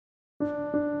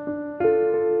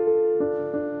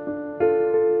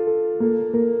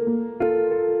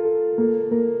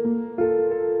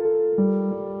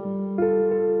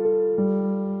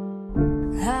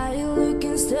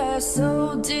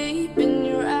so deep in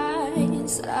your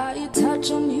eyes. I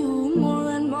touch on you more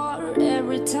and more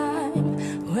every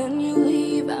time. When you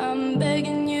leave, I'm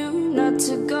begging you not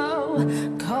to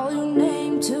go. Call your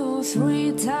name 2,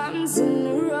 3 times in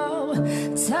a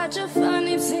row. Such a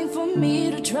funny thing for me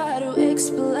to try to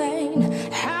explain.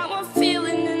 How I'm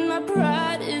feeling and my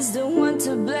pride is the one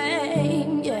to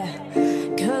blame. Yeah,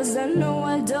 'cause I know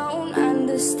I don't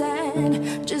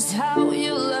understand just how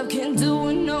your love can do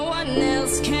what no one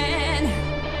else can.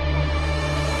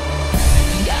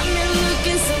 Got me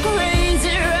looking so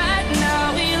crazy right now.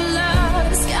 Your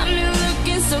love's got me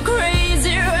looking so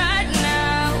crazy right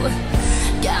now.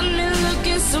 Got me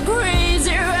looking so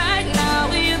crazy right now.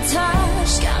 Your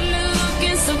touch got me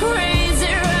looking so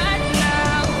crazy right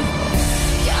now.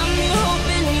 Got me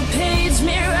hoping you page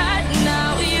me right now.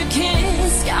 Your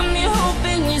kiss got me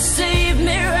hoping you save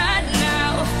me right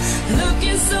now.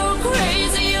 Looking so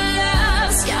crazy, your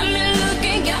love's got me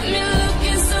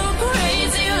looking so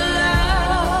crazy, your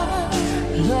love.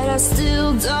 But I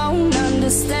still don't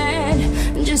understand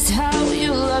just how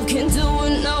your love can do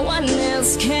what no one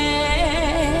else can.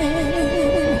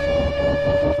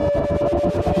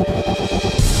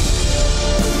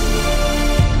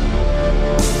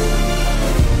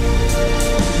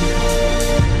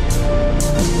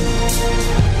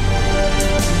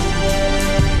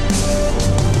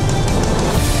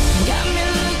 Got me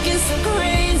looking so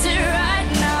crazy right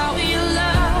now. Your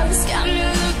love's got me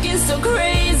looking so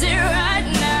crazy right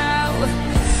now.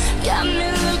 Got me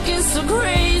looking so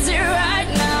crazy right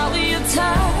now. Your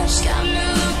touch got me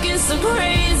looking so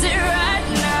crazy right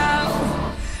now.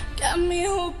 Got me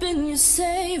hoping you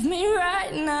save me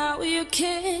right now. Your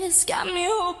kiss got me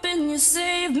hoping you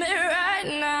save me right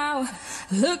now.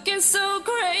 Looking so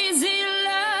crazy,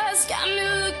 love's got me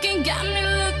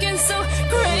looking so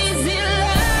crazy,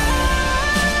 love.